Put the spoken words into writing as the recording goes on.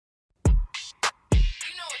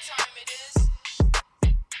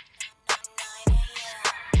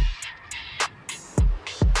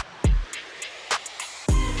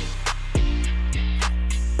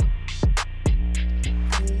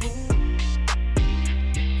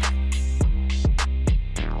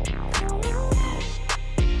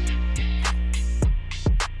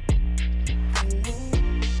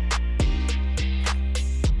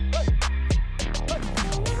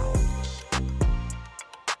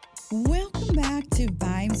Welcome back to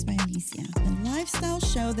Vibes by Alicia, the lifestyle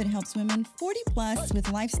show that helps women 40 plus with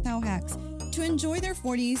lifestyle hacks to enjoy their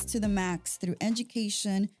 40s to the max through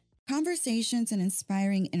education, conversations, and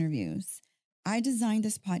inspiring interviews. I designed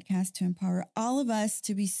this podcast to empower all of us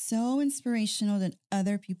to be so inspirational that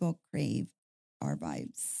other people crave our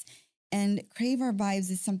vibes. And crave our vibes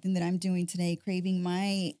is something that I'm doing today, craving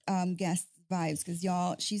my guest vibes, because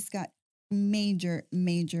y'all, she's got major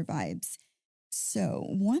vibes. So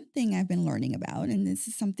one thing I've been learning about, and this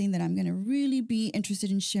is something that I'm going to really be interested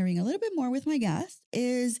in sharing a little bit more with my guests,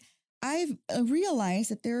 is I've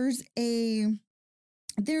realized that there's a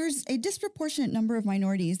disproportionate number of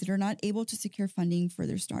minorities that are not able to secure funding for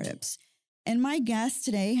their startups. And my guest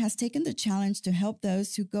today has taken the challenge to help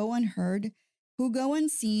those who go unheard, who go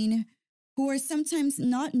unseen, who are sometimes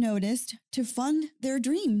not noticed, to fund their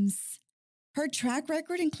dreams. Her track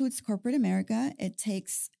record includes corporate America. It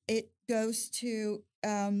goes to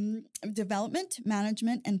development,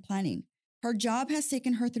 management, and planning. Her job has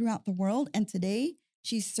taken her throughout the world, and today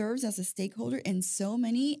she serves as a stakeholder in so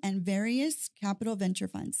many and various capital venture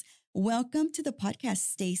funds. Welcome to the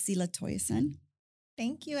podcast, Staci LaToison.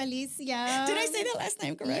 Thank you, Alicia. Did I say the last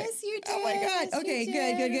name correct? Yes, you did. Oh my God. Yes, Okay,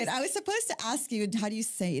 good. I was supposed to ask you, how do you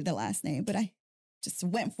say the last name? But I just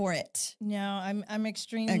went for it. No, I'm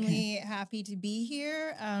extremely happy to be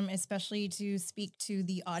here, especially to speak to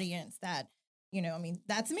the audience that,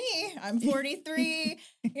 that's me. I'm 43.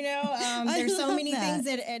 There's so many things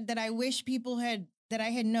that I wish that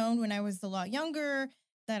I had known when I was a lot younger,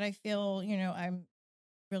 that I feel, I'm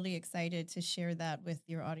really excited to share that with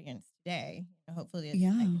your audience today. Hopefully I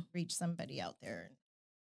can reach somebody out there.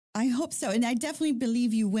 I hope so. And I definitely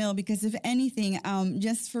believe you will, because if anything,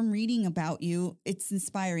 just from reading about you, it's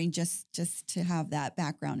inspiring just to have that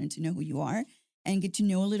background and to know who you are and get to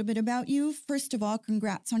know a little bit about you. First of all,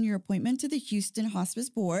 congrats on your appointment to the Houston Hospice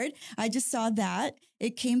Board. I just saw that.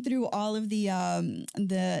 It came through all of the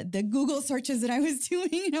Google searches that I was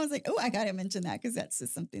doing. And I was like, oh, I got to mention that, because that's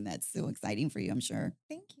just something that's so exciting for you, I'm sure.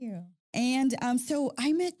 Thank you. And so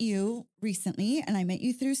I met you recently, and I met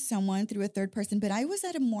you through a third person, but I was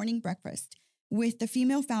at a morning breakfast with the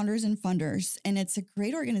female founders and funders, and it's a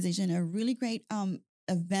great organization, a really great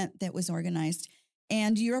event that was organized,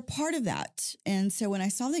 and you're a part of that. And so when I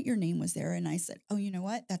saw that your name was there, and I said, oh, you know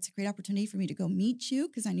what? That's a great opportunity for me to go meet you,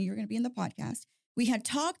 because I knew you were going to be in the podcast. We had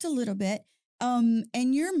talked a little bit, and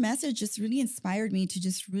your message just really inspired me to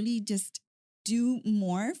just do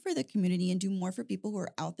more for the community and do more for people who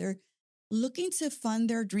are out there looking to fund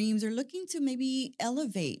their dreams or looking to maybe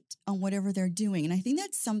elevate on whatever they're doing. And I think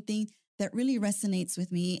that's something that really resonates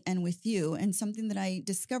with me and with you, and something that I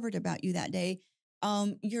discovered about you that day.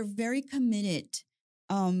 You're very committed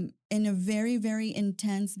in a very, very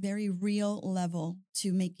intense, very real level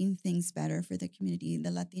to making things better for the community,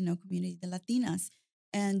 the Latino community, the Latinas,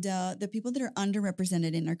 and the people that are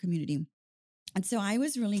underrepresented in our community. And so I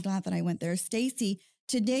was really glad that I went there. Staci,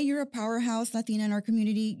 today you're a powerhouse Latina in our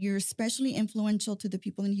community. You're especially influential to the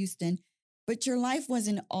people in Houston, but your life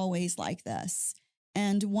wasn't always like this.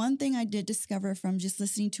 And one thing I did discover from just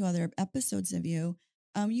listening to other episodes of you,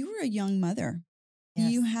 you were a young mother.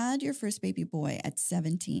 Yes. You had your first baby boy at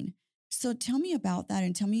 17. So tell me about that,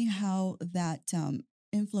 and tell me how that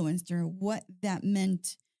influenced, or what that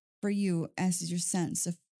meant for you as your sense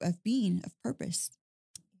of being, of purpose.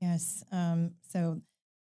 Yes.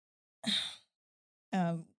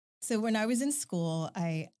 So when I was in school,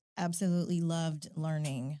 I absolutely loved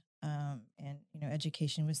learning. And,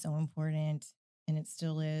 education was so important, and it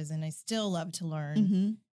still is. And I still love to learn.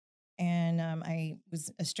 Mm-hmm. And I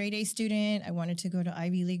was a straight A student. I wanted to go to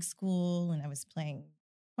Ivy League school, and I was playing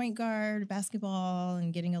point guard, basketball,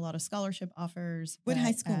 and getting a lot of scholarship offers. What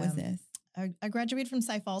high school was this? I graduated from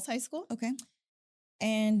Cy Falls High School. Okay.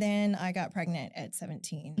 And then I got pregnant at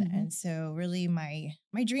 17. Mm-hmm. And so really my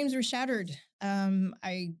dreams were shattered.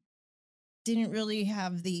 I didn't really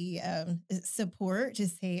have the support to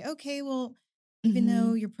say, okay, well, even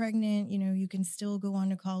though you're pregnant, you can still go on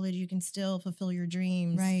to college. You can still fulfill your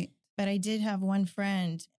dreams. Right. But I did have one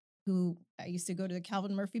friend who I used to go to the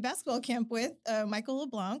Calvin Murphy basketball camp with, Michael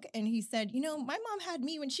LeBlanc. And he said, my mom had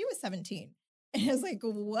me when she was 17. And I was like,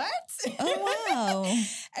 what? Oh, wow.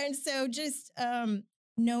 And so just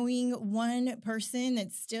knowing one person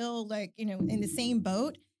that's still in the same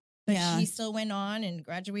boat, but she still went on and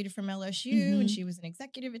graduated from LSU, and she was an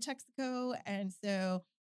executive at Texaco. And so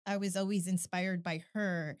I was always inspired by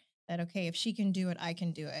her that, okay, if she can do it, I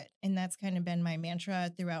can do it. And that's kind of been my mantra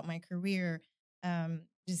throughout my career.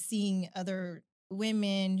 Just seeing other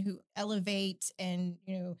women who elevate and,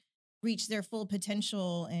 reach their full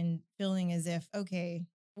potential, and feeling as if, okay,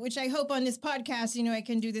 which I hope on this podcast, you know, I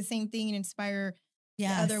can do the same thing and inspire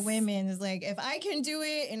other women. Is like, if I can do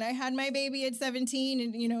it, and I had my baby at 17,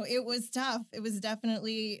 and, you know, it was tough. It was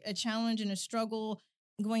definitely a challenge and a struggle,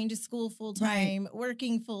 going to school full time,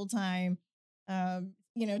 working full time,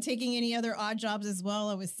 you know, taking any other odd jobs as well.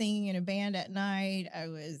 I was singing in a band at night. I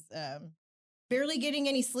was barely getting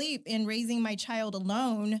any sleep and raising my child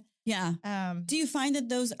alone. Yeah. Do you find that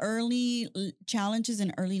those early challenges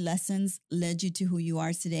and early lessons led you to who you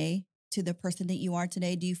are today, to the person that you are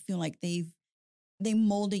today? Do you feel like they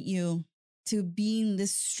molded you to being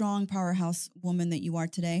this strong powerhouse woman that you are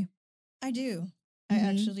today? I do. I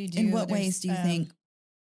actually do. In what ways do you think?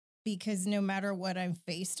 Because no matter what I'm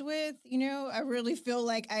faced with, you know, I really feel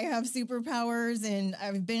like I have superpowers, and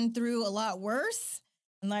I've been through a lot worse.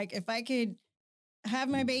 And like, if I could have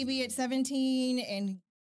my baby at 17, and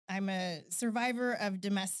I'm a survivor of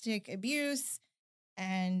domestic abuse,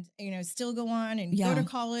 and, you know, still go on and go to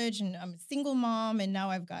college, and I'm a single mom, and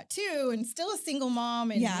now I've got 2 and still a single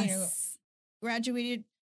mom, and, you know, graduated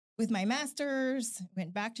with my master's,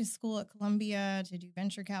 went back to school at Columbia to do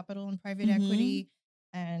venture capital and private equity.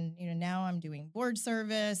 And, you know, now I'm doing board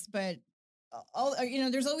service, but you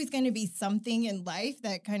know, there's always going to be something in life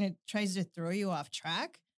that kind of tries to throw you off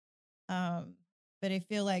track. But I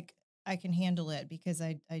feel like I can handle it because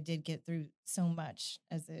I did get through so much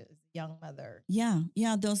as a young mother. Yeah.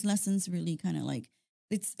 Yeah. Those lessons really kind of like,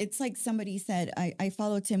 it's like somebody said, I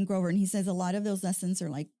follow Tim Grover, and he says a lot of those lessons are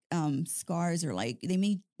like scars, or like they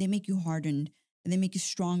make you hardened, and they make you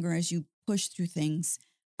stronger as you push through things.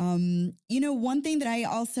 You know, one thing that I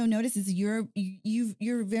also notice is you're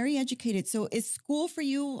very educated. So is school for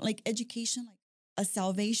you, like education, like a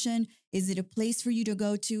salvation? Is it a place for you to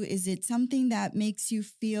go to? Is it something that makes you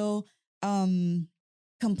feel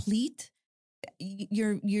complete?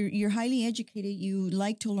 You're highly educated. You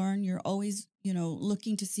like to learn. You're always, you know,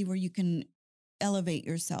 looking to see where you can elevate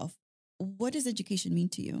yourself. What does education mean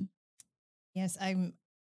to you? Yes, I'm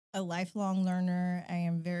a lifelong learner. I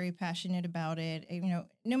am very passionate about it. You know,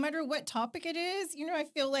 no matter what topic it is, you know, I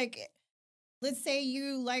feel like, let's say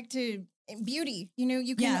you like to beauty, you know,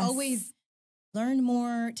 you can always learn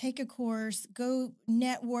more, take a course, go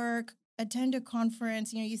network, attend a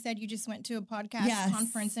conference. You know, you said you just went to a podcast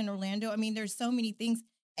conference in Orlando. I mean, there's so many things,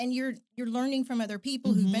 and you're learning from other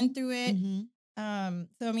people who've been through it.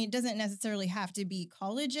 So, I mean, it doesn't necessarily have to be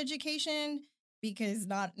college education, because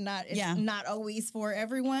it's not always for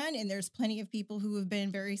everyone. And there's plenty of people who have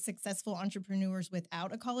been very successful entrepreneurs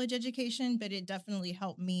without a college education, but it definitely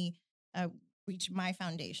helped me reach my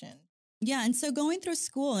foundation. Yeah. And so going through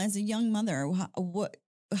school as a young mother,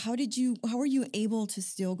 how were you able to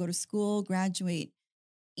still go to school, graduate,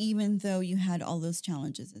 even though you had all those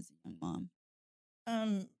challenges as a young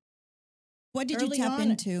mom? What did you tap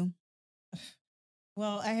into?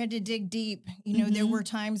 Well, I had to dig deep. You know, there were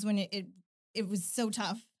times when it was so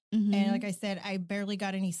tough. And like I said, I barely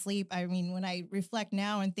got any sleep. I mean, when I reflect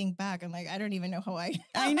now and think back, I'm like, I don't even know how I know.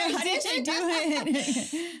 How did you do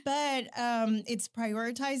it? But it's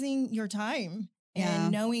prioritizing your time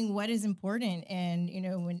and knowing what is important. And, you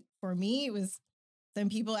know, for me, it was, some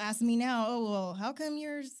people ask me now, oh, well, how come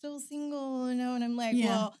you're still single? You know, and I'm like,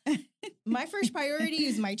 well, my first priority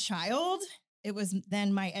is my child. It was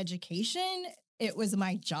then my education. It was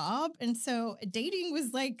my job. And so dating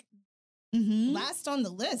was like, last on the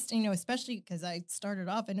list, you know, especially because I started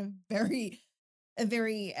off in a very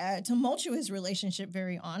tumultuous relationship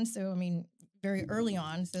very early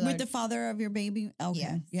on. So with the father of your baby?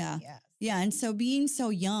 Okay. Yeah. And so being so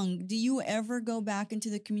young, do you ever go back into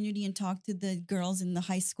the community and talk to the girls in the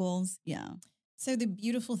high schools? Yeah. So the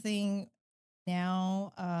beautiful thing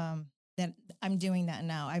now, that I'm doing that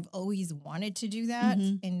now. I've always wanted to do that.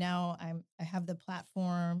 And now I have the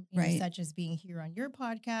platform, you know, such as being here on your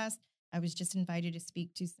podcast. I was just invited to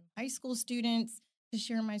speak to some high school students to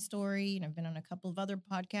share my story. And I've been on a couple of other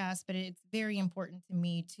podcasts, but it's very important to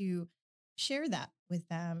me to share that with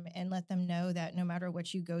them and let them know that no matter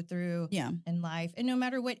what you go through in life, and no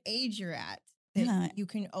matter what age you're at, that you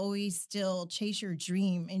can always still chase your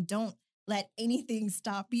dream, and don't let anything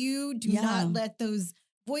stop you. Do not let those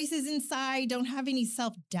voices inside, don't have any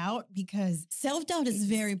self-doubt, because self-doubt is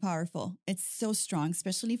very powerful. It's so strong,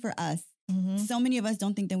 especially for us. So many of us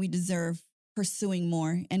don't think that we deserve pursuing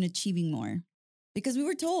more and achieving more, because we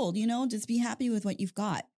were told, you know, just be happy with what you've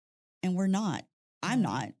got. And we're not. I'm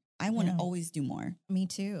not. I want to always do more. Me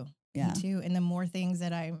too. Me too. And the more things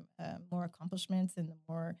that I'm, more accomplishments, and the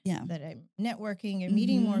more that I'm networking and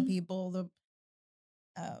meeting more people,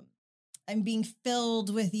 I'm being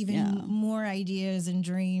filled with even more ideas and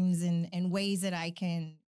dreams and ways that I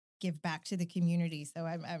can give back to the community. So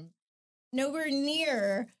I'm nowhere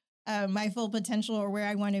near my full potential or where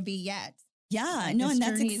I want to be yet. Yeah, no, and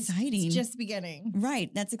that's exciting. It's just beginning.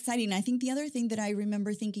 Right. That's exciting. I think the other thing that I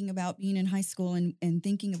remember thinking about being in high school and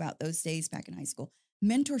thinking about those days back in high school,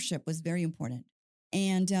 mentorship was very important.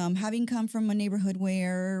 And having come from a neighborhood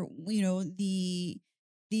where, you know, the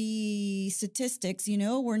statistics, you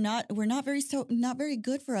know, were not very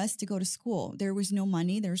good for us to go to school. There was no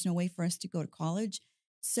money. There was no way for us to go to college.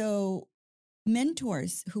 So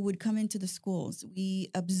mentors who would come into the schools, we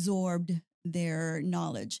absorbed their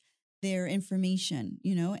knowledge, their information,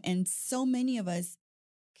 you know, and so many of us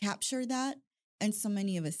capture that and so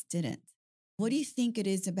many of us didn't. What do you think it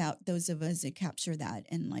is about those of us that capture that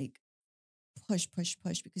and like push?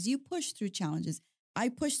 Because you push through challenges. I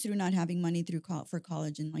pushed through not having money for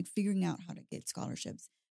college and like figuring out how to get scholarships.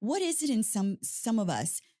 What is it in some of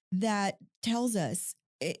us that tells us,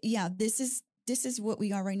 yeah, this is what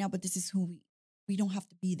we are right now, but this is who we don't have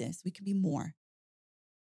to be this. We can be more.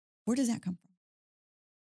 Where does that come from?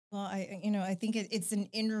 Well, I think it's an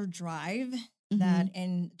inner drive that,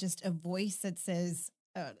 and just a voice that says,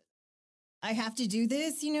 I have to do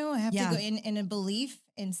this, you know, I have to go in a belief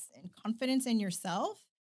and confidence in yourself,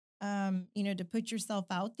 you know, to put yourself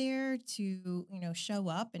out there, to, you know, show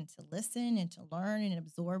up and to listen and to learn and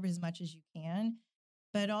absorb as much as you can.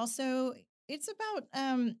 But also it's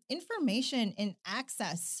about information and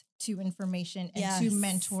access to information and to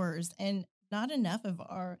mentors, and not enough of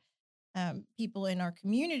our people in our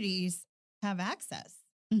communities have access.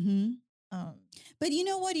 Mm-hmm. But you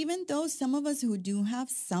know what? Even though some of us who do have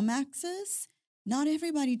some access, not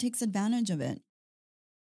everybody takes advantage of it.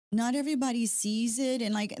 Not everybody sees it.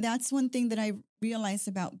 And like, that's one thing that I realized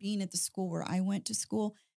about being at the school where I went to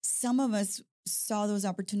school. Some of us saw those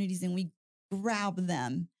opportunities and we grabbed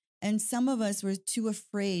them. And some of us were too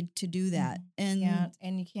afraid to do that. And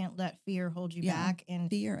and you can't let fear hold you back. And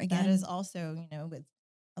fear again. That is also, you know, with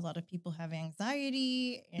a lot of people have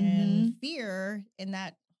anxiety and fear, and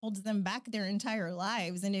that holds them back their entire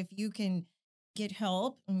lives. And if you can get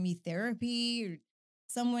help and meet therapy or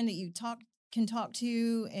someone that you can talk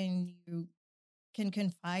to and you can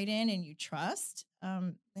confide in and you trust,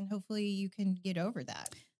 then hopefully you can get over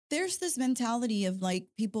that. There's this mentality of like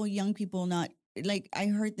young people not like, I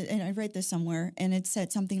heard that, and I read this somewhere, and it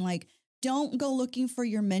said something like, don't go looking for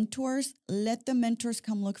your mentors. Let the mentors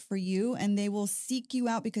come look for you, and they will seek you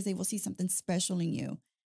out because they will see something special in you.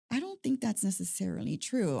 I don't think that's necessarily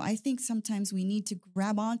true. I think sometimes we need to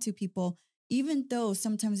grab onto people, even though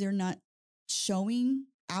sometimes they're not showing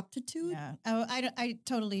aptitude. Yeah. Oh, I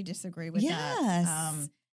totally disagree with that. Yes,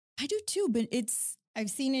 I do too, but I've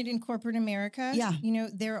seen it in corporate America. Yeah. You know,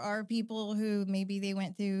 there are people who maybe they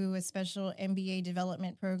went through a special MBA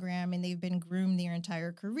development program and they've been groomed their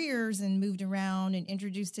entire careers and moved around and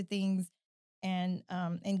introduced to things and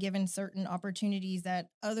given certain opportunities that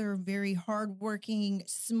other very hardworking,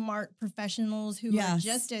 smart professionals who are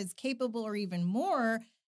just as capable or even more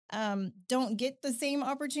don't get the same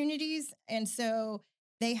opportunities. And so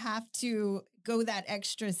they have to go that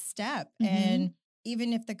extra step. And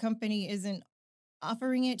even if the company isn't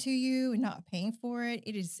offering it to you and not paying for it,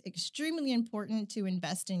 it is extremely important to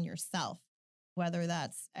invest in yourself, whether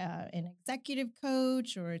that's an executive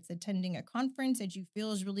coach or it's attending a conference that you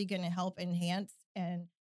feel is really going to help enhance and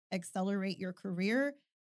accelerate your career.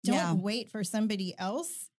 Don't wait for somebody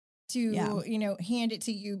else to, you know, hand it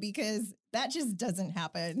to you, because that just doesn't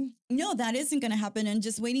happen. No, that isn't going to happen. And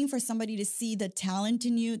just waiting for somebody to see the talent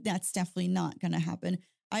in you, that's definitely not going to happen.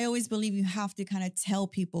 I always believe you have to kind of tell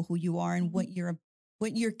people who you are and what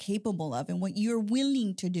you're capable of and what you're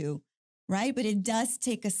willing to do, right? But it does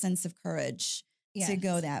take a sense of courage to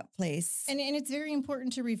go that place. And it's very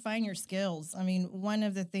important to refine your skills. I mean, one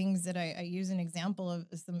of the things that I use an example of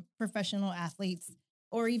is some professional athletes,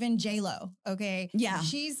 or even J-Lo, okay? Yeah.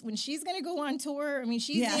 When she's going to go on tour, I mean,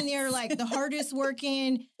 she's in there like the hardest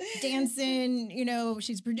working, dancing, you know,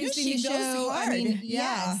 she's producing the show. Hard. I mean,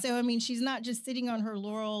 So, I mean, she's not just sitting on her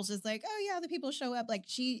laurels, just like, oh yeah, the people show up. Like,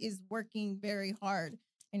 she is working very hard,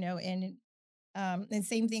 you know, and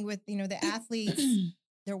same thing with, you know, the athletes,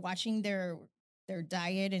 they're watching their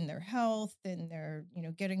diet and their health, and they're, you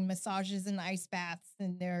know, getting massages and ice baths,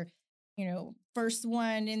 and they're, you know, first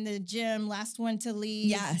one in the gym, last one to leave.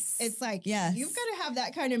 Yes. It's like, you've got to have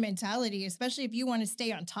that kind of mentality, especially if you want to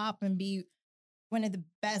stay on top and be one of the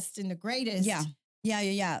best and the greatest. Yeah.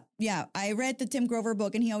 I read the Tim Grover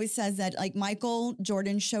book, and he always says that like Michael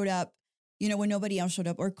Jordan showed up, you know, when nobody else showed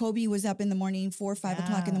up, or Kobe was up in the morning, 4 or 5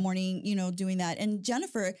 o'clock in the morning, you know, doing that. And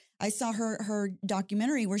Jennifer, I saw her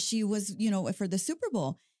documentary where she was, you know, for the Super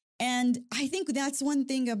Bowl. And I think that's one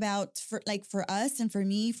thing about for us and for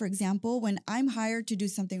me, for example, when I'm hired to do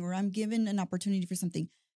something or I'm given an opportunity for something,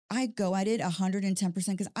 I go at it 110%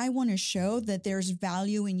 because I want to show that there's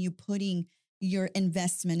value in you putting your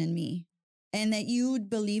investment in me and that you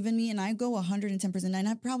believe in me. And I go 110%. And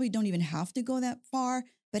I probably don't even have to go that far,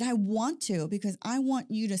 but I want to because I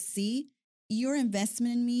want you to see your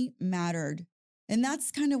investment in me mattered. And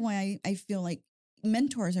that's kind of why I feel like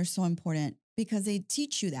mentors are so important because they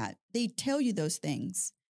teach you that. They tell you those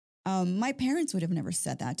things. My parents would have never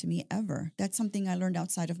said that to me ever. That's something I learned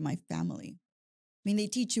outside of my family. I mean, they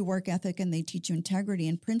teach you work ethic and they teach you integrity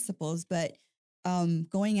and principles, but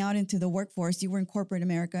going out into the workforce, you were in corporate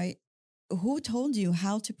America. Who told you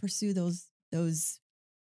how to pursue those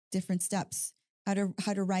different steps, how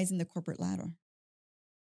to rise in the corporate ladder?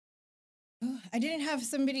 I didn't have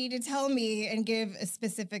somebody to tell me and give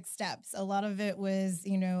specific steps. A lot of it was,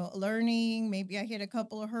 learning. Maybe I hit a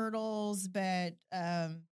couple of hurdles, but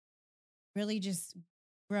really just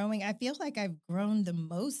growing. I feel like I've grown the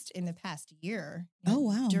most in the past year. Oh,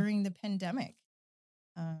 wow. During the pandemic.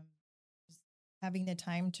 Just having the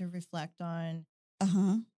time to reflect on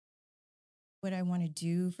what I want to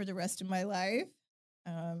do for the rest of my life.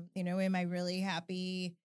 Am I really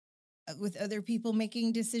happy with other people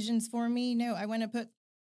making decisions for me? No,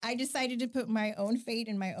 I decided to put my own fate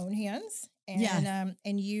in my own hands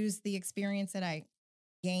and use the experience that I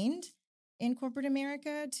gained in corporate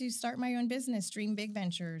America to start my own business, Dream Big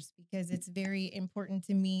Ventures, because it's very important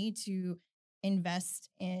to me to invest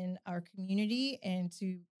in our community and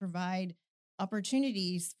to provide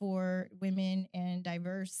opportunities for women and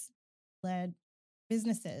diverse-led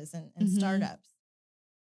businesses and startups.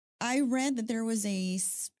 I read that there was a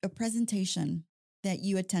presentation that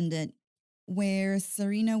you attended where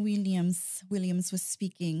Serena Williams was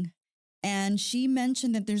speaking, and she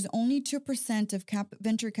mentioned that there's only 2% of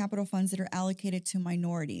venture capital funds that are allocated to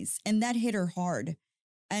minorities, and that hit her hard.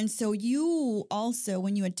 And so you also,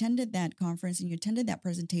 when you attended that conference and you attended that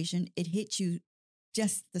presentation, it hit you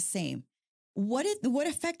just the same. What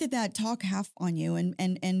effect did that talk have on you, and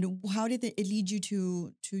how did it lead you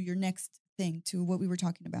to your next thing, to what we were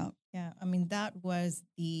talking about? Yeah, I mean, that was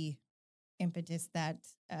the impetus, that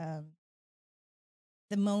the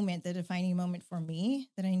defining moment for me,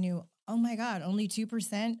 that I knew, oh my God, only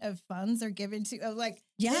 2% of funds are given to, isn't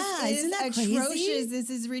that atrocious. Crazy? This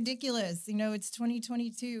is ridiculous. It's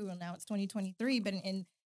 2022 and now it's 2023.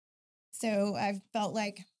 So I felt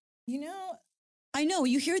like, I know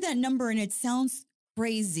you hear that number and it sounds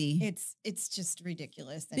crazy. It's just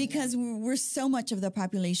ridiculous. Because we're so much of the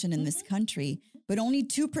population in this country, but only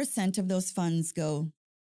 2% of those funds go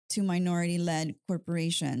to minority-led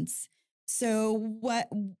corporations. So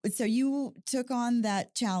you took on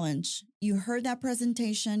that challenge. You heard that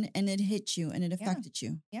presentation and it hit you and it affected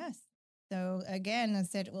you. Yes. So again, I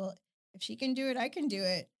said, well, if she can do it, I can do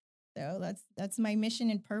it. So that's my mission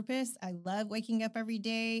and purpose. I love waking up every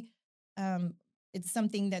day. It's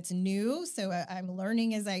something that's new. So I'm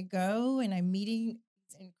learning as I go, and I'm meeting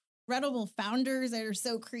incredible founders that are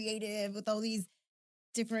so creative with all these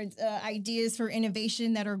different ideas for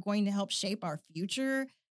innovation that are going to help shape our future.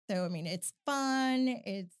 So, I mean, it's fun.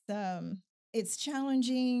 It's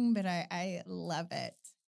challenging, but I love it.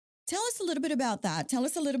 Tell us a little bit about that. Tell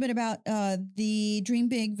us a little bit about the Dream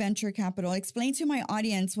Big Venture Capital. Explain to my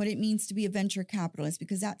audience what it means to be a venture capitalist,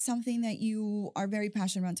 because that's something that you are very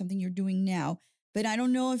passionate about, something you're doing now. But I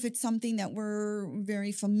don't know if it's something that we're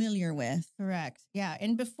very familiar with. Correct. Yeah.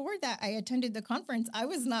 And before that, I attended the conference. I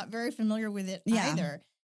was not very familiar with it either.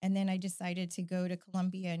 And then I decided to go to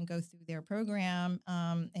Columbia and go through their program.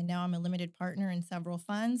 And now I'm a limited partner in several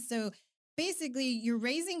funds. So basically, you're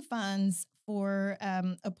raising funds for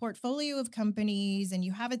a portfolio of companies, and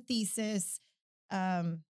you have a thesis.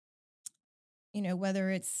 Whether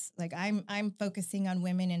it's like I'm focusing on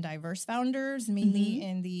women and diverse founders, mainly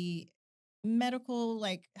in the medical,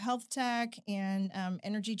 like health tech and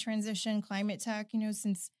energy transition, climate tech,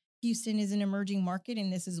 since Houston is an emerging market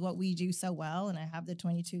and this is what we do so well. And I have the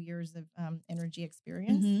 22 years of energy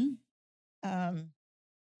experience.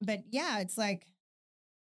 But yeah, it's like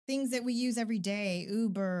things that we use every day: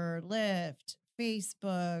 Uber, Lyft,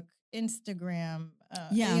 Facebook, Instagram.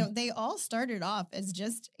 They all started off as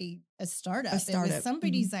just a startup. It was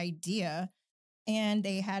somebody's idea. And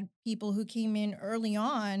they had people who came in early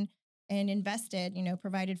on and invested,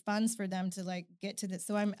 provided funds for them to like get to this.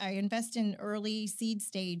 So I invest in early seed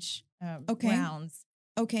stage rounds.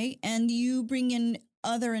 Okay. And you bring in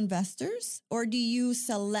other investors, or do you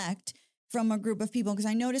select from a group of people? Because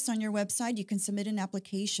I noticed on your website, you can submit an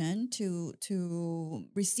application to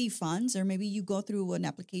receive funds, or maybe you go through an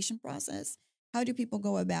application process. How do people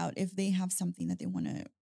go about if they have something that they want to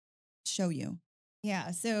show you?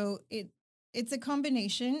 Yeah. So it's a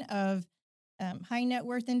combination of high net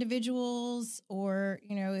worth individuals, or,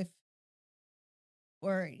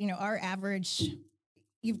 our average,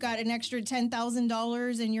 you've got an extra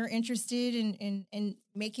 $10,000 and you're interested in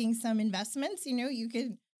making some investments, you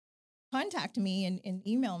could contact me and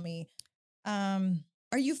email me.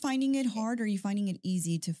 Are you finding it hard, or are you finding it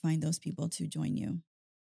easy to find those people to join you?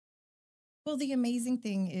 Well, the amazing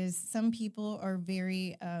thing is some people are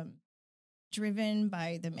very driven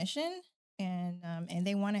by the mission, and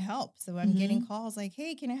they want to help. So I'm getting calls like,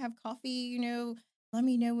 hey, can I have coffee? Let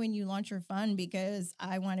me know when you launch your fund, because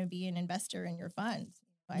I want to be an investor in your fund.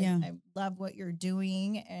 I love what you're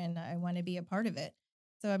doing, and I want to be a part of it.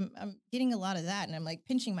 So I'm getting a lot of that, and I'm like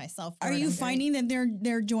pinching myself. Are you finding that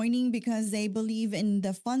they're joining because they believe in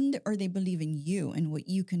the fund, or they believe in you and what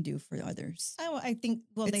you can do for others? Oh, I think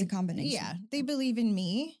it's a combination. Yeah, they believe in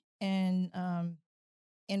me and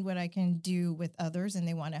what I can do with others, and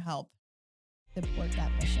they want to help support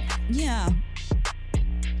that mission. Yeah.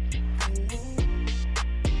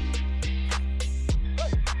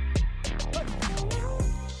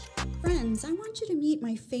 Friends, I want you to meet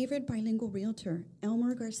my favorite bilingual realtor,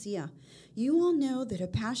 Elmer Garcia. You all know that a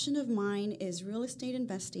passion of mine is real estate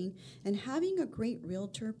investing, and having a great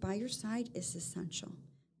realtor by your side is essential.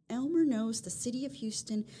 Elmer knows the city of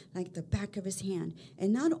Houston like the back of his hand,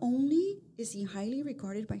 and not only is he highly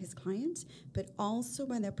regarded by his clients, but also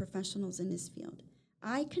by the professionals in his field.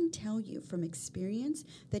 I can tell you from experience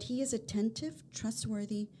that he is attentive,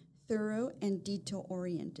 trustworthy, thorough, and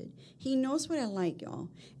detail-oriented. He knows what I like, y'all,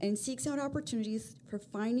 and seeks out opportunities for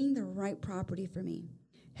finding the right property for me.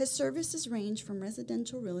 His services range from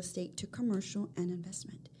residential real estate to commercial and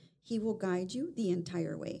investment. He will guide you the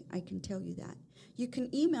entire way, I can tell you that. You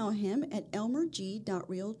can email him at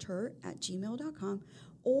elmerg.realtor@gmail.com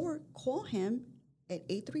or call him at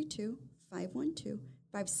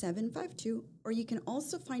 832-512-5752, or you can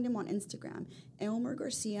also find him on Instagram,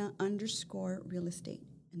 ElmerGarcia_real estate.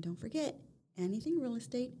 And don't forget, anything real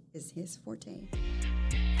estate is his forte.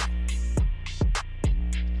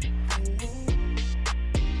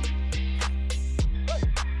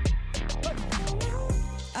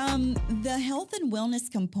 The health and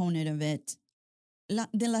wellness component of it,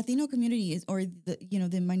 the Latino community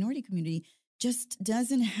the minority community just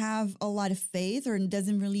doesn't have a lot of faith, or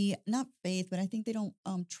doesn't really, not faith, but I think they don't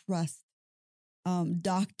trust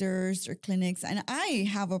doctors or clinics. And I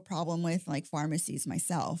have a problem with like pharmacies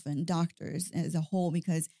myself and doctors as a whole,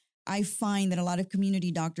 because I find that a lot of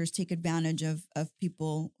community doctors take advantage of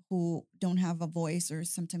people who don't have a voice or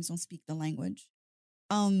sometimes don't speak the language.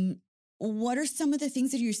 What are some of the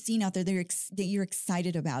things that you're seeing out there that you're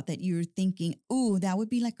excited about, that you're thinking, oh, that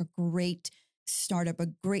would be like a great startup, a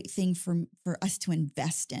great thing for us to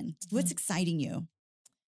invest in? What's exciting you?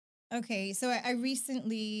 Okay, so I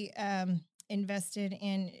recently invested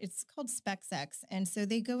in, it's called SpecSex. And so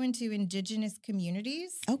they go into indigenous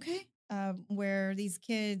communities. Okay. Where these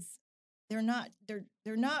kids, they're not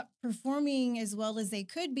performing as well as they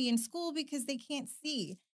could be in school because they can't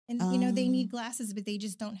see. And, they need glasses, but they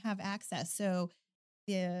just don't have access. So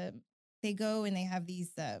they go and they have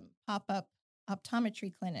these pop-up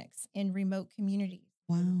optometry clinics in remote communities.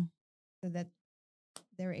 Wow. So that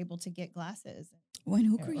they're able to get glasses or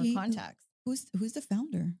contacts. Who's the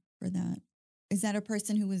founder for that? Is that a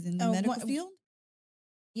person who was in the medical field?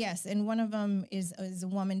 Yes, and one of them is a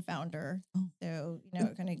woman founder. Oh. So,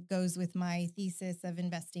 it kind of goes with my thesis of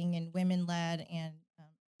investing in women-led and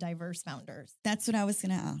diverse founders. That's what I was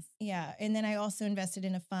going to ask. Yeah, and then I also invested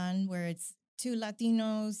in a fund where it's two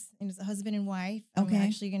Latinos, and it's a husband and wife. Okay. I'm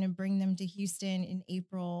actually going to bring them to Houston in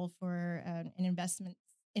April for an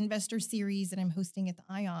investor series that I'm hosting at the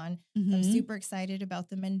Ion. Mm-hmm. I'm super excited about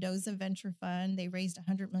the Mendoza Venture Fund. They raised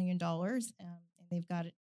 $100 million, and they've got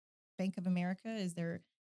Bank of America as their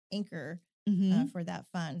anchor for that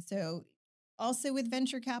fund. So also with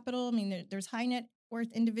venture capital, I mean, there's high net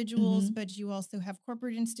worth individuals, but you also have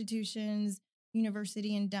corporate institutions,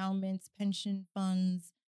 university endowments, pension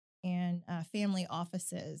funds, and family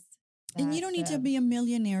offices. And you don't need to be a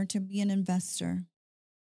millionaire to be an investor,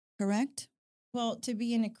 correct? Well, to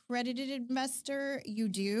be an accredited investor, you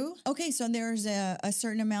do. Okay, so there's a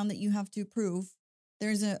certain amount that you have to prove.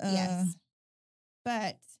 There's yes.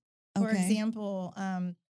 But for example,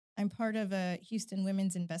 I'm part of a Houston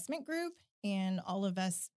Women's Investment Group, and all of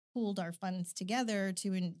us pooled our funds together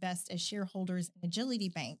to invest as shareholders in Agility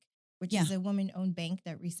Bank, which is a woman-owned bank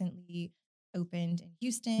that recently opened in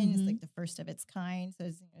Houston. It's like the first of its kind. So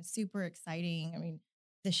it's super exciting. I mean,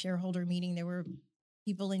 the shareholder meeting, there were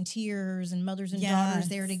people in tears and mothers and daughters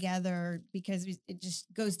there together, because it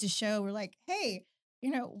just goes to show we're like, hey,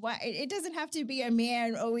 why it doesn't have to be a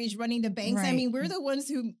man always running the banks. I mean, we're the ones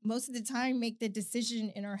who most of the time make the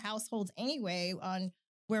decision in our households anyway on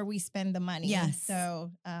where we spend the money. Yes.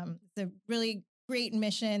 So it's a really great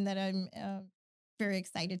mission that I'm very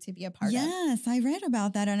excited to be a part of. Yes, I read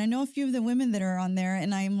about that. And I know a few of the women that are on there.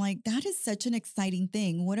 And I'm like, that is such an exciting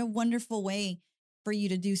thing. What a wonderful way for you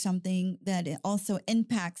to do something that it also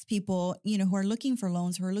impacts people, who are looking for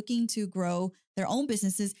loans, who are looking to grow their own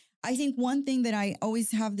businesses. I think one thing that I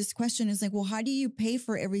always have this question is like, well, how do you pay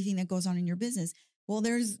for everything that goes on in your business? Well,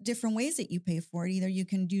 there's different ways that you pay for it. Either you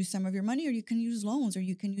can do some of your money, or you can use loans, or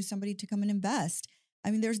you can use somebody to come and invest.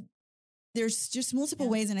 I mean, there's just multiple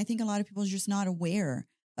ways. And I think a lot of people are just not aware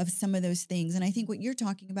of some of those things. And I think what you're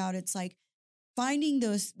talking about, it's like finding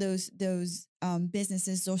those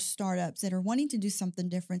businesses, those startups that are wanting to do something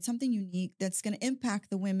different, something unique that's going to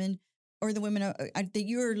impact the women, or the women that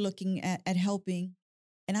you're looking at helping.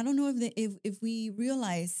 And I don't know if we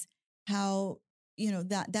realize how,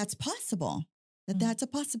 that's possible, that's a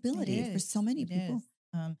possibility for so many people.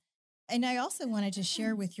 And I also wanted to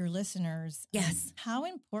share with your listeners how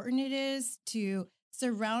important it is to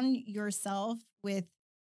surround yourself with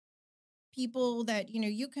people that,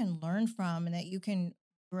 you can learn from and that you can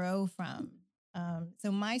grow from.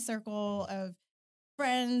 So my circle of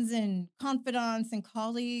friends and confidants and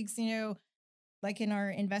colleagues, like in our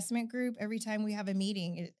investment group, every time we have a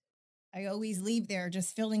meeting, I always leave there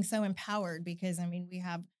just feeling so empowered, because we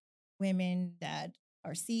have women that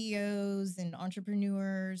are CEOs and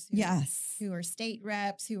entrepreneurs, who are state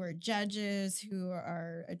reps, who are judges, who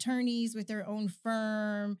are attorneys with their own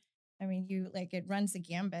firm. It runs the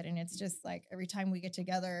gambit, and it's just like every time we get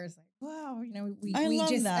together, it's like, wow, we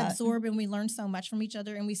just absorb and we learn so much from each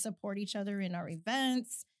other, and we support each other in our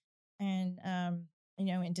events, and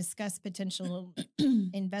and discuss potential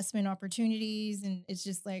investment opportunities. And it's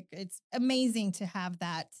just like, it's amazing to have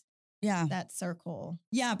that circle.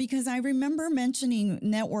 Yeah, because I remember mentioning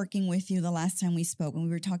networking with you the last time we spoke, and we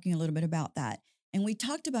were talking a little bit about that. And we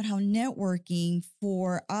talked about how networking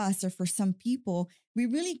for us, or for some people, we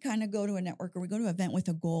really kind of go to a network, or we go to an event with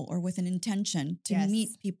a goal or with an intention to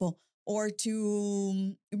meet people, or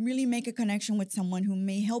to really make a connection with someone who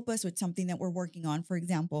may help us with something that we're working on, for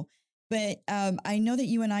example. But I know that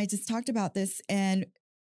you and I just talked about this, and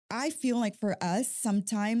I feel like for us,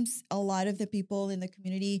 sometimes a lot of the people in the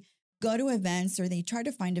community go to events, or they try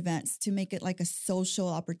to find events to make it like a social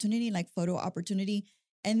opportunity, like photo opportunity.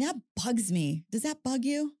 And that bugs me. Does that bug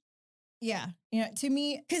you? Yeah. To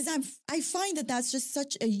me, because I find that that's just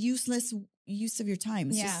such a useless use of your time.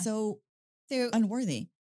 It's just so unworthy.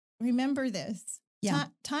 Remember this. Yeah.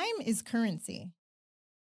 Time is currency.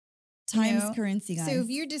 Time's currency, guys. So if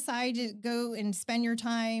you decide to go and spend your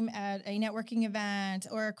time at a networking event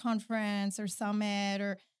or a conference or summit,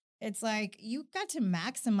 or it's like, you got to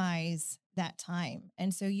maximize that time.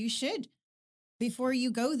 And so you should, before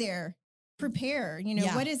you go there, prepare,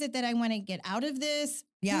 what is it that I want to get out of this?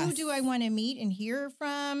 Yes. Who do I want to meet and hear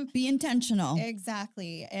from? Be intentional.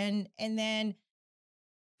 Exactly. And then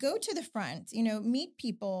go to the front, meet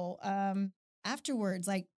people afterwards,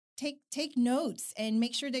 like take notes and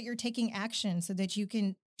make sure that you're taking action so that you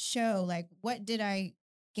can show, like, what did I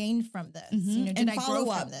gain from this? Mm-hmm. Did I grow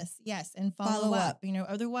from this? Yes. And follow up.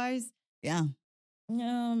 Otherwise,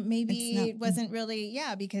 maybe it wasn't really,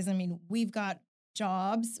 because we've got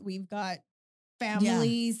jobs, we've got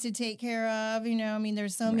families to take care of,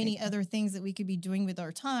 there's so many other things that we could be doing with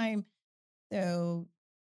our time. So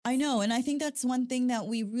I know. And I think that's one thing that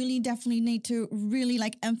we really definitely need to really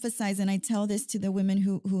emphasize. And I tell this to the women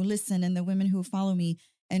who listen, and the women who follow me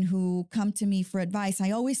and who come to me for advice. I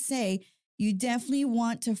always say, you definitely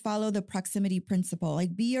want to follow the proximity principle,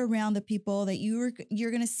 like be around the people that you're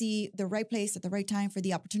going to see the right place at the right time for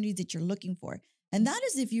the opportunities that you're looking for. And that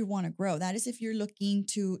is if you want to grow. That is if you're looking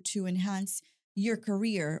to enhance your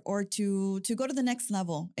career, or to go to the next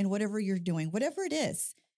level in whatever you're doing, whatever it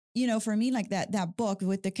is. For me, like that book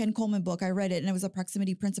with the Ken Coleman book, I read it, and it was a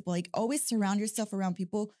proximity principle. Like, always surround yourself around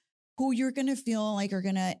people who you're going to feel like are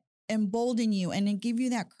going to embolden you and then give you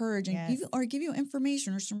that courage, and give you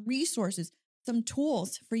information or some resources, some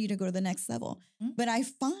tools for you to go to the next level. Mm-hmm. But I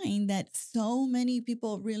find that so many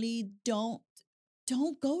people really don't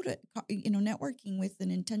go to, networking with an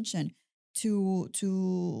intention to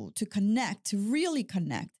connect, to really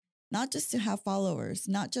connect, not just to have followers,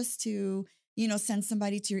 not just to, send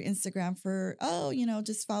somebody to your Instagram for,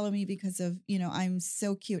 just follow me because of, I'm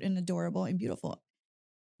so cute and adorable and beautiful.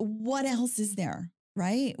 What else is there,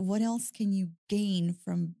 right? What else can you gain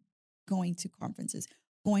from going to conferences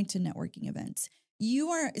going to networking events. You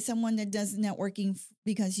are someone that does networking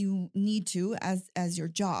because you need to, as your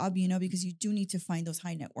job, you know, because you do need to find those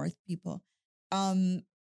high net worth people.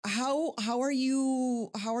 How are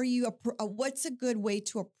you, what's a good way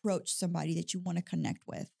to approach somebody that you want to connect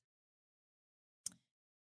with?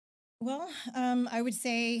 Well, I would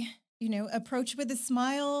say, you know, approach with a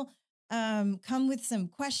smile, come with some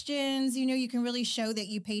questions. You know, you can really show that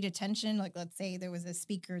you paid attention. Like, let's say there was a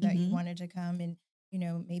speaker that you wanted to come and, you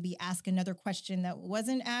know, maybe ask another question that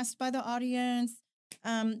wasn't asked by the audience.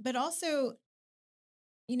 But also,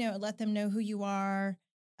 you know, let them know who you are,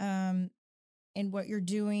 and what you're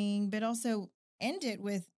doing, but also end it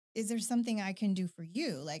with, is there something I can do for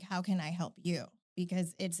you? Like, how can I help you?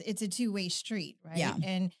 Because it's a two-way street, right? Yeah.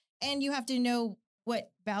 And you have to know what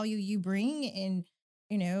value you bring. And,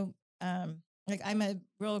 you know, like I'm a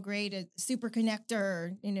real great super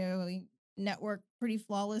connector, you know, network pretty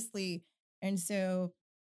flawlessly. And so,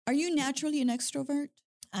 are you naturally an extrovert?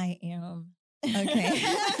 I am. Okay.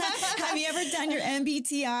 Have you ever done your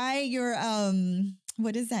MBTI, your,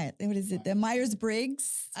 what is that? What is it? The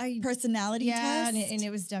Myers-Briggs personality test? And it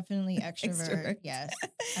was definitely extrovert. Yes.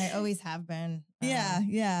 I always have been.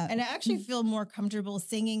 Yeah. And I actually feel more comfortable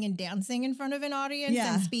singing and dancing in front of an audience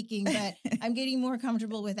than speaking, but I'm getting more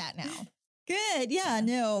comfortable with that now. Good. Yeah.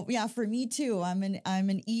 No. Yeah. For me too. I'm an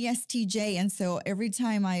ESTJ. And so every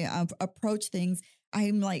time I approach things,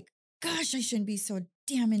 I'm like, gosh, I shouldn't be so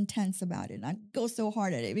damn intense about it. And I go so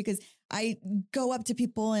hard at it because I go up to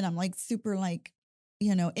people and I'm like super like,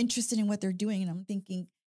 you know, interested in what they're doing. And I'm thinking,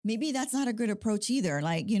 maybe that's not a good approach either.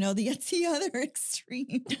 Like, you know, it's the other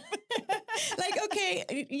extreme. Like,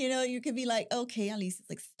 okay, you know, you could be like, okay, Alisa's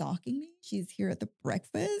like stalking me. She's here at the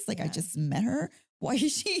breakfast. Like I just met her. Why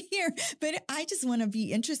is she here? But I just want to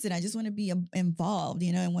be interested. I just want to be involved,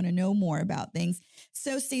 you know, I want to know more about things.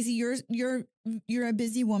 So Staci, you're a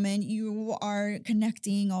busy woman. You are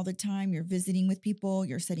connecting all the time. You're visiting with people.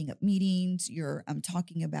 You're setting up meetings. You're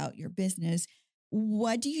talking about your business.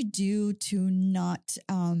 What do you do to not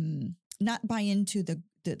buy into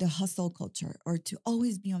the hustle culture or to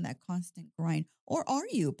always be on that constant grind? Or are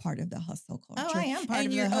you part of the hustle culture? Oh, I am part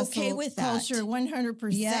of the hustle culture, 100%.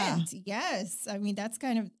 Yeah. Yes. I mean, that's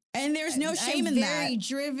kind of... And there's no shame in that. I'm very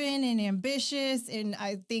driven and ambitious. And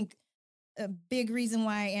I think a big reason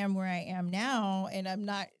why I am where I am now, and I'm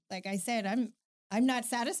not, like I said, I'm not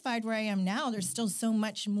satisfied where I am now. There's still so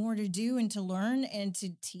much more to do and to learn and to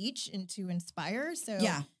teach and to inspire. So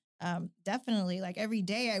definitely, like every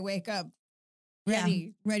day I wake up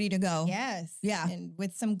ready to go. Yes. Yeah. And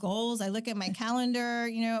with some goals, I look at my calendar,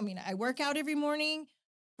 you know, I mean, I work out every morning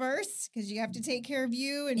first because you have to take care of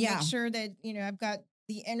you and make sure that, you know, I've got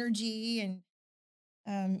the energy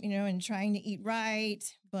and, you know, and trying to eat right,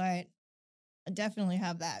 but I definitely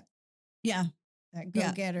have that. Yeah. That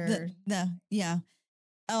go-getter.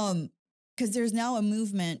 Because there's now a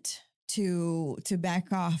movement to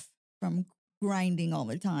back off from grinding all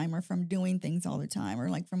the time or from doing things all the time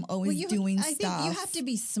or like from always doing stuff. I think you have to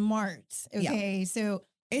be smart. Okay. So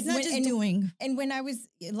it's not just doing. And when I was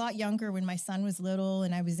a lot younger, when my son was little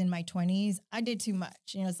and I was in my 20s, I did too much.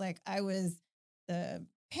 You know, it's like I was the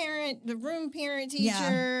room parent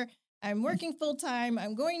teacher. I'm working full time.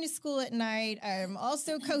 I'm going to school at night. I'm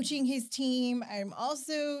also coaching his team. I'm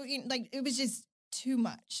also, you know, like, it was just too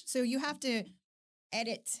much. So you have to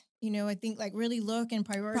edit, you know, I think like really look and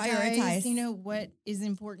prioritize, you know, what is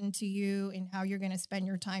important to you and how you're going to spend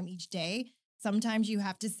your time each day. Sometimes you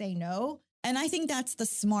have to say no. And I think that's the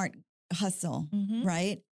smart hustle,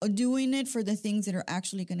 right? Doing it for the things that are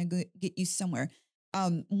actually going to get you somewhere.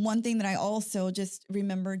 One thing that I also just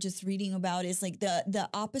remember just reading about is like the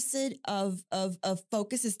opposite of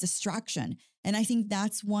focus is distraction. And I think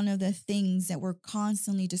that's one of the things that we're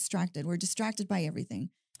constantly distracted. We're distracted by everything,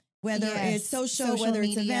 whether it's social whether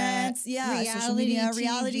media, it's events, social media,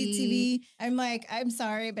 reality TV. I'm like, I'm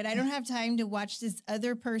sorry, but I don't have time to watch this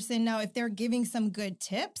other person. Now, if they're giving some good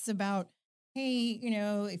tips about, hey, you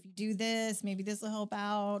know, if you do this, maybe this will help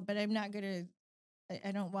out, but I'm not going to,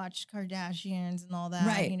 I don't watch Kardashians and all that.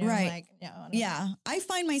 Right, you know, like, no, I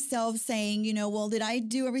find myself saying, you know, well, did I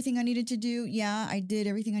do everything I needed to do? Yeah, I did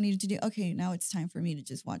everything I needed to do. Okay, now it's time for me to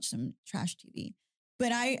just watch some trash TV.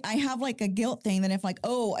 But I have like a guilt thing that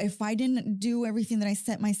if I didn't do everything that I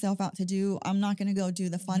set myself out to do, I'm not going to go do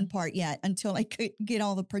the fun part yet until I could get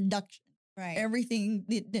all the production. Right. Everything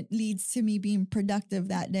that leads to me being productive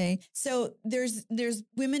that day. So there's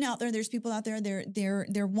women out there, there's people out there,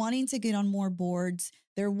 they're wanting to get on more boards.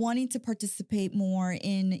 They're wanting to participate more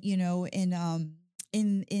in, you know, in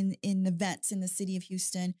events in the city of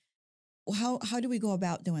Houston. How do we go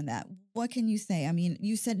about doing that? What can you say? I mean,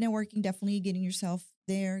 you said networking, definitely getting yourself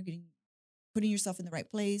there, putting yourself in the right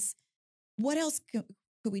place. What else could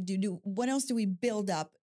we do? What else do we build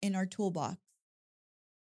up in our toolbox?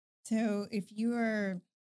 So if you are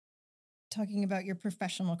talking about your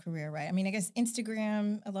professional career, right? I mean, I guess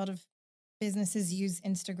Instagram, a lot of businesses use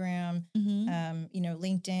Instagram.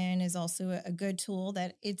 LinkedIn is also a good tool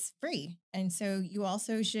that it's free. And so you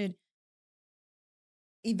also should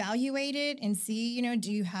evaluate it and see,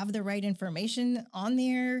 do you have the right information on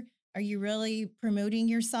there? Are you really promoting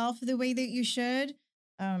yourself the way that you should?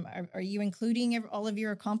 Are you including all of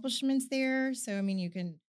your accomplishments there? So, I mean, you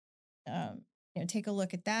can, take a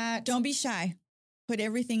look at that. Don't be shy. Put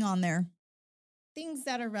everything on there. Things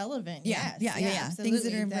that are relevant. Yeah. Things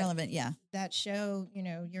that are relevant. Yeah. That show,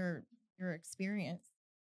 your experience,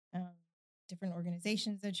 different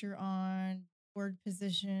organizations that you're on, board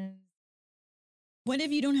positions. What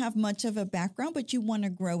if you don't have much of a background, but you want to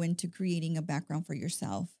grow into creating a background for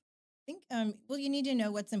yourself? I think, you need to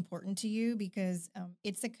know what's important to you because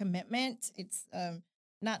it's a commitment. It's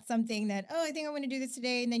not something that, I think I want to do this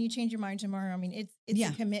today. And then you change your mind tomorrow. I mean, it's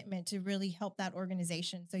a commitment to really help that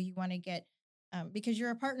organization. So you want to get, because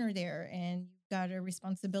you're a partner there and you've got a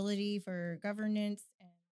responsibility for governance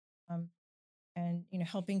and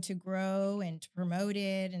helping to grow and to promote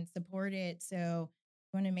it and support it. So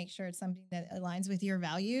you want to make sure it's something that aligns with your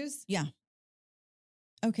values. Yeah.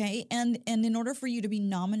 Okay. And in order for you to be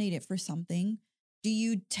nominated for something, do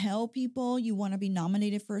you tell people you want to be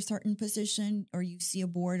nominated for a certain position, or you see a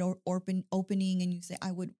board or opening and you say,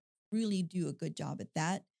 I would really do a good job at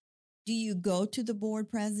that? Do you go to the board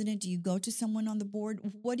president? Do you go to someone on the board?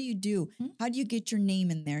 What do you do? Mm-hmm. How do you get your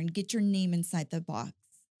name in there and get your name inside the box?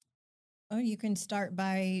 Oh, you can start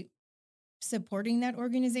by supporting that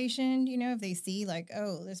organization. If they see like,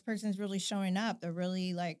 this person's really showing up, they're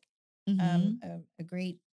really like a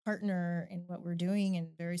great partner in what we're doing and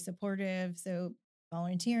very supportive. So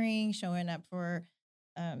volunteering, showing up for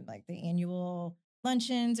like the annual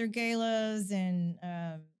luncheons or galas, and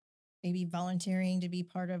maybe volunteering to be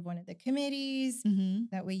part of one of the committees. Mm-hmm.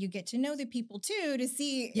 That way you get to know the people too, to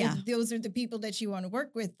see if those are the people that you want to work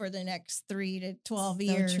with for the next 3 to 12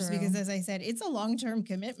 years. True. Because as I said, it's a long-term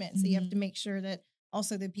commitment. So you have to make sure that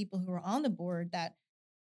also the people who are on the board that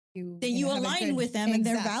you align with them and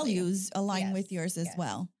their values align with yours as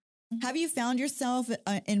well. Mm-hmm. Have you found yourself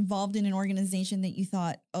involved in an organization that you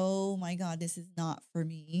thought, oh my God, this is not for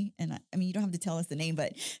me? And I mean, you don't have to tell us the name,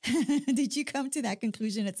 but did you come to that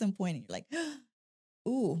conclusion at some point and you're like,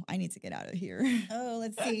 ooh, I need to get out of here? Oh,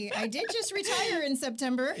 let's see. I did just retire in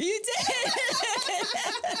September. You did.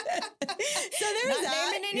 So there's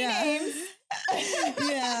not naming any names.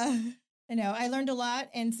 Yeah. I learned a lot.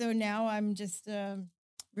 And so now I'm just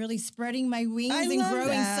really spreading my wings and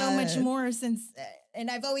growing so much more since, and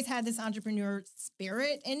I've always had this entrepreneur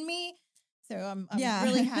spirit in me. So I'm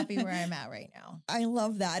really happy where I'm at right now. I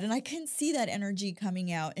love that. And I can see that energy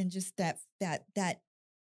coming out and just that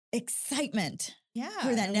excitement. Yeah.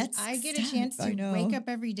 For that next I get a chance to wake up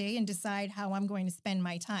every day and decide how I'm going to spend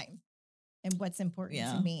my time and what's important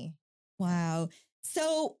to me. Wow.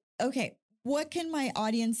 So, okay. What can my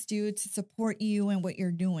audience do to support you and what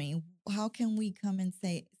you're doing? How can we come and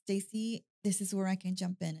say, Staci, this is where I can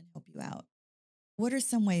jump in and help you out? What are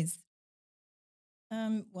some ways?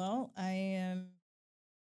 Well, I am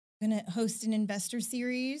going to host an investor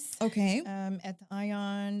series. Okay. At the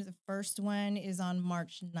Ion. The first one is on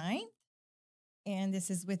March 9th. And this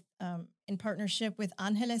is with in partnership with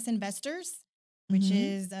Angeles Investors, which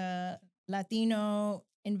is Latino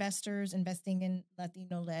investors investing in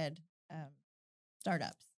Latino-led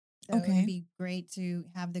startups. So it'd be great to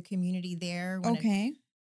have the community there.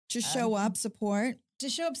 To show up, support. To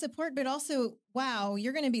show up, support, but also, wow,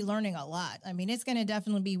 you're going to be learning a lot. I mean, it's going to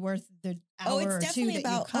definitely be worth the hour or two that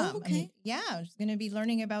you come. I mean, it's going to be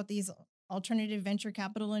learning about these alternative venture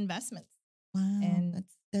capital investments. Wow, and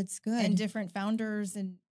that's good. And different founders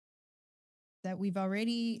and that we've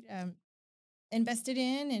already invested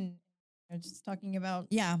in, and just talking about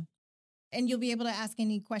and you'll be able to ask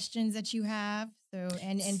any questions that you have. So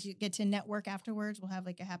and you get to network afterwards. We'll have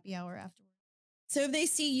like a happy hour afterwards. So if they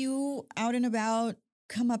see you out and about,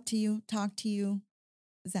 come up to you, talk to you,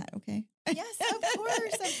 is that okay? Yes, of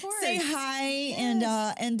course, of course. Say hi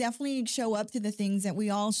and definitely show up to the things that we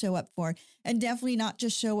all show up for, and definitely not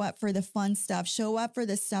just show up for the fun stuff. Show up for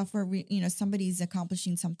the stuff where somebody's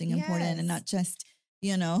accomplishing something important, and not just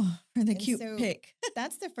for the cute pic.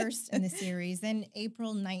 That's the first in the series. Then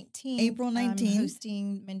April 19th. I'm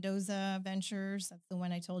hosting Mendoza Ventures. That's the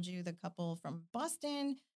one I told you, the couple from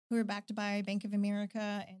Boston who are backed by Bank of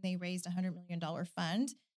America, and they raised $100 million fund.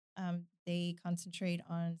 They concentrate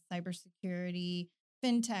on cybersecurity,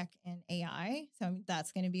 fintech and AI. So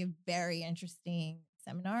that's going to be a very interesting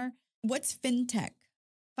seminar. What's fintech?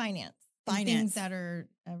 Finance. Finance. Things that are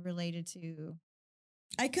related to.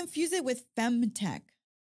 I confuse it with femtech.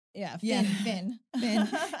 Yeah. Fin.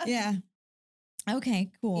 Yeah.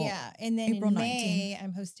 Okay, cool. Yeah. And then April in May, 19th.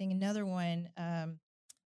 I'm hosting another one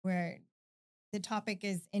where the topic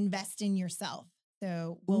is invest in yourself.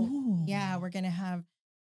 So we're going to have,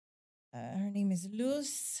 her name is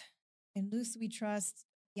Luz, and Luz We Trust,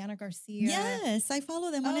 Diana Garcia. Yes, I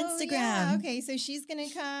follow them on Instagram. Yeah. Okay, so she's going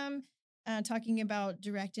to come talking about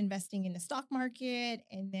direct investing in the stock market.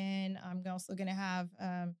 And then I'm also going to have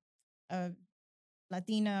a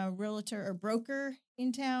Latina realtor or broker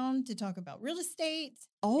in town to talk about real estate.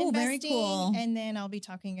 Oh, investing, very cool. And then I'll be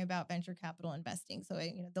talking about venture capital investing. So,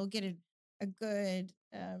 they'll get a good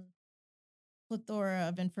plethora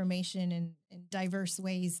of information and diverse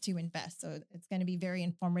ways to invest. So it's going to be very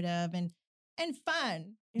informative and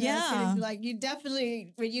fun. It's gonna be like, you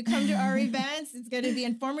definitely, when you come to our events, it's going to be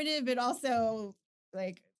informative, but also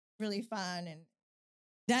like really fun. And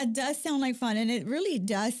that does sound like fun. And it really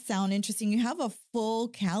does sound interesting. You have a full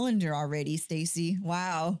calendar already, Staci.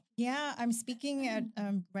 Wow. Yeah, I'm speaking at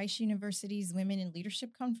Rice University's Women in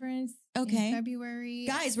Leadership Conference in February.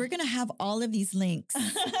 Guys, we're going to have all of these links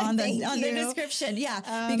on the description.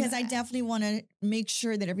 Yeah, because I definitely want to make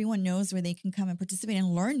sure that everyone knows where they can come and participate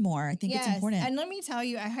and learn more. I think it's important. And let me tell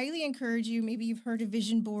you, I highly encourage you. Maybe you've heard of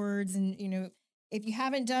vision boards, and if you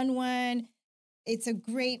haven't done one, it's a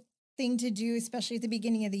great thing to do, especially at the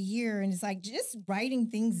beginning of the year. And it's like just writing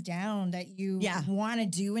things down that you want to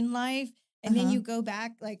do in life. And then you go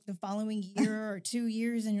back like the following year or 2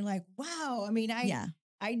 years and you're like, wow, I mean, I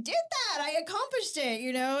did that. I accomplished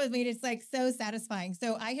it. I mean, it's like so satisfying.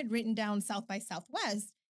 So I had written down South by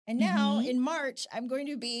Southwest. And now in March, I'm going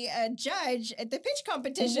to be a judge at the pitch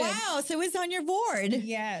competition. Wow. So it's on your board.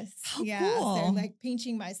 Yes. How yeah. cool. So like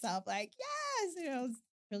pinching myself like, yes, it's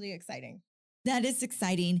really exciting. That is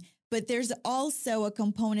exciting. But there's also a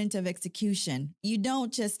component of execution. You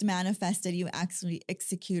don't just manifest it, you actually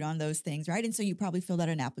execute on those things, right? And so you probably filled out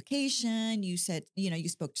an application. You said, you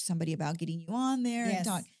spoke to somebody about getting you on there and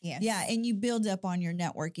talk. Yes. Yeah. And you build up on your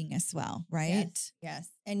networking as well, right? Yes.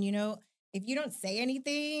 And if you don't say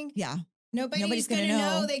anything, nobody's going to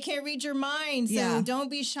know. They can't read your mind. So don't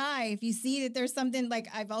be shy. If you see that there's something, like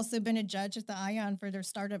I've also been a judge at the ION for their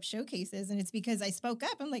startup showcases. And it's because I spoke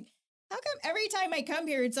up. I'm like, how come every time I come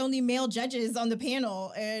here, it's only male judges on the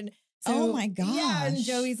panel? And so, oh my gosh. Yeah. And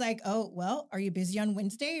Joey's like, oh, well, are you busy on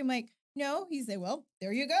Wednesday? I'm like, no. He said, well,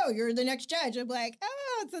 there you go. You're the next judge. I'm like,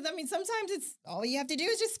 oh, so I mean, sometimes it's all you have to do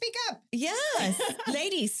is just speak up. Yes.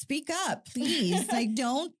 Ladies, speak up, please. Like,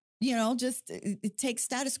 don't, just take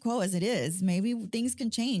status quo as it is. Maybe things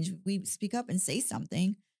can change. We speak up and say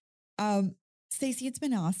something. Staci, it's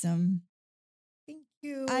been awesome.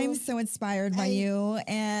 You. I'm so inspired by you,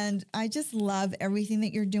 and I just love everything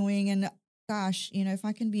that you're doing. And gosh, if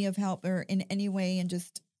I can be of help or in any way and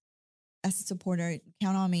just as a supporter,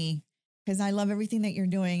 count on me, because I love everything that you're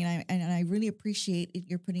doing. And I really appreciate it.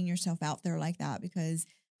 You're putting yourself out there like that, because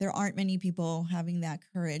there aren't many people having that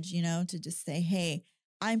courage, to just say, hey,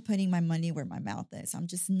 I'm putting my money where my mouth is. I'm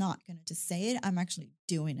just not going to just say it. I'm actually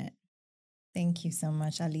doing it. Thank you so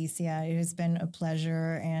much, Alicia. It has been a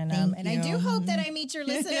pleasure. And I do hope that I meet your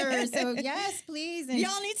listeners. So yes, please. And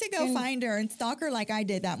y'all need to go find her and stalk her like I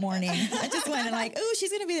did that morning. I just went and like, oh, she's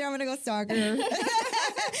going to be there. I'm going to go stalk her.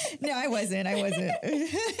 No, I wasn't. I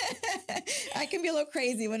can be a little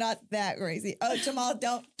crazy, but not that crazy. Oh, Jamal,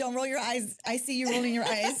 don't roll your eyes. I see you rolling your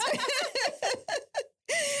eyes.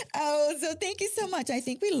 Oh, so thank you so much. I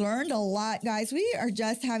think we learned a lot, guys. We are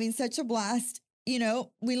just having such a blast. We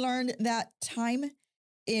learned that time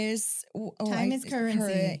is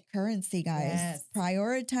currency. Currency, guys. Yes.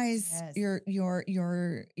 Prioritize your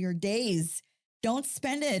days. Don't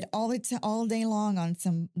spend it all day long on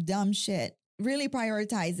some dumb shit. Really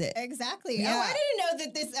prioritize it. Exactly. Yeah. Oh, I didn't know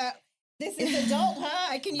that this is adult, huh?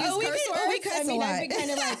 I can use curse words. We curse a lot. I'd be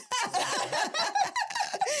kind of like.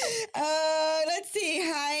 Let's see.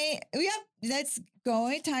 Hi. Yep. Let's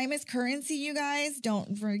go. Time is currency, you guys.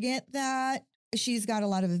 Don't forget that. She's got a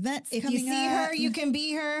lot of events coming up. If you see her, you can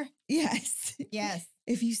be her. Yes. Yes.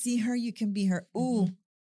 If you see her, you can be her. Ooh.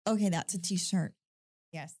 Okay, that's a t-shirt.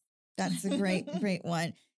 Yes. That's a great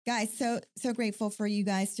one. Guys, so grateful for you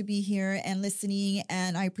guys to be here and listening.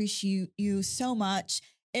 And I appreciate you so much.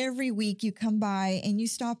 Every week you come by and you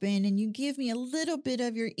stop in and you give me a little bit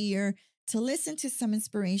of your ear to listen to some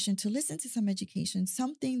inspiration, to listen to some education,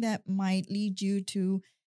 something that might lead you to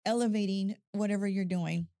elevating whatever you're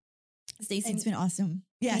doing. Staci, it's been awesome.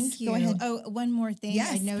 Yes, thank you. Go ahead. Oh, one more thing.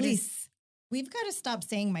 Yes, I noticed please. We've got to stop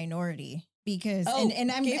saying minority because,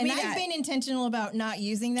 and I've been intentional about not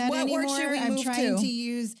using that anymore. I'm trying to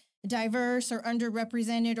use diverse or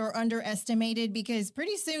underrepresented or underestimated because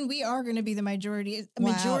pretty soon we are going to be the majority,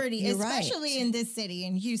 especially in this city,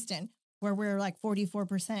 in Houston, where we're like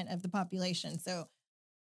 44% of the population. So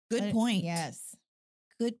good point. Yes.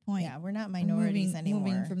 Good point. Yeah, we're not minorities anymore.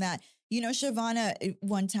 Moving from that. You know, Shavana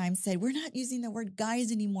one time said, we're not using the word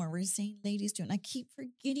guys anymore. We're saying ladies too. And I keep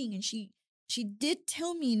forgetting. And she did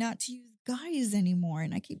tell me not to use guys anymore.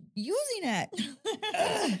 And I keep using it.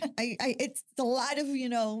 It's a lot of, you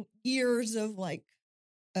know, years of like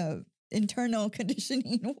internal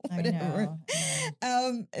conditioning, whatever. I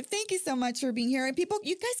know. Thank you so much for being here. And people,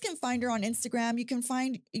 you guys can find her on Instagram. You can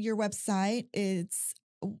find your website.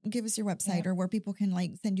 Give us your website or where people can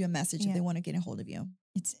like send you a message if they want to get a hold of you.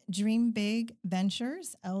 It's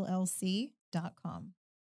dreambigventuresllc.com.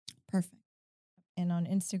 Perfect. And on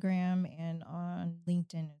Instagram and on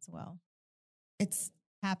LinkedIn as well. It's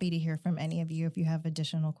happy to hear from any of you if you have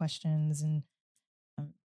additional questions, and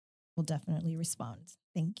we'll definitely respond.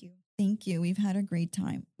 Thank you. Thank you. We've had a great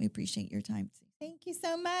time. We appreciate your time. Thank you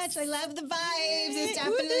so much. I love the vibes. It's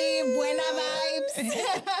definitely buena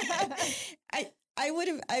vibes. I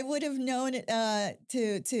would have known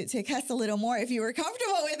to cuss a little more if you were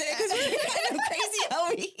comfortable with it, because we're kind of crazy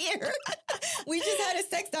over here. We just had a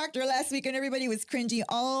sex doctor last week and everybody was cringing.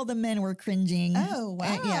 All the men were cringing. Oh,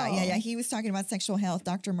 wow. Yeah. He was talking about sexual health.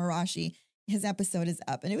 Dr. Marashi, his episode is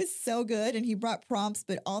up and it was so good. And he brought prompts,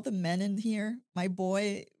 but all the men in here, my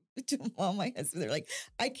boy, all my husband, they're like,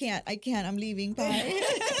 I can't, I'm leaving. Bye.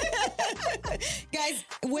 Guys,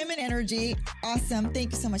 women energy. Awesome.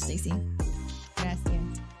 Thank you so much, Staci.